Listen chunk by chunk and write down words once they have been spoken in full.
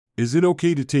Is it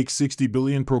okay to take 60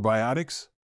 billion probiotics?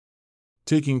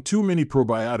 Taking too many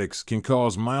probiotics can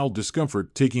cause mild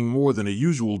discomfort. Taking more than a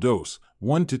usual dose,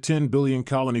 1 to 10 billion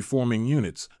colony-forming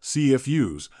units,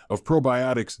 CFUs, of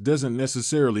probiotics doesn't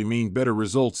necessarily mean better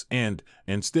results and,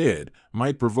 instead,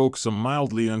 might provoke some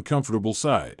mildly uncomfortable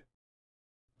side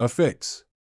effects.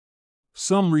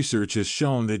 Some research has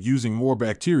shown that using more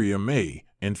bacteria may,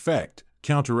 in fact,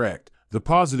 counteract the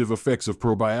positive effects of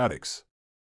probiotics.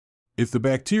 If the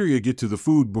bacteria get to the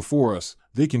food before us,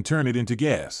 they can turn it into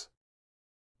gas.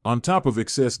 On top of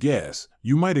excess gas,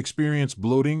 you might experience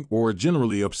bloating or a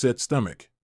generally upset stomach.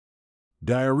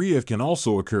 Diarrhea can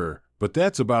also occur, but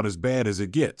that's about as bad as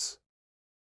it gets.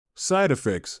 Side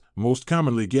effects, most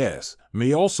commonly gas,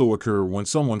 may also occur when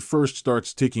someone first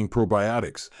starts taking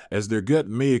probiotics, as their gut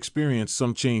may experience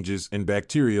some changes in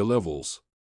bacteria levels.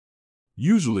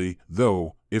 Usually,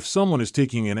 though, if someone is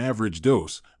taking an average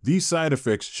dose, these side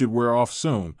effects should wear off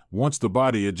soon, once the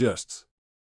body adjusts.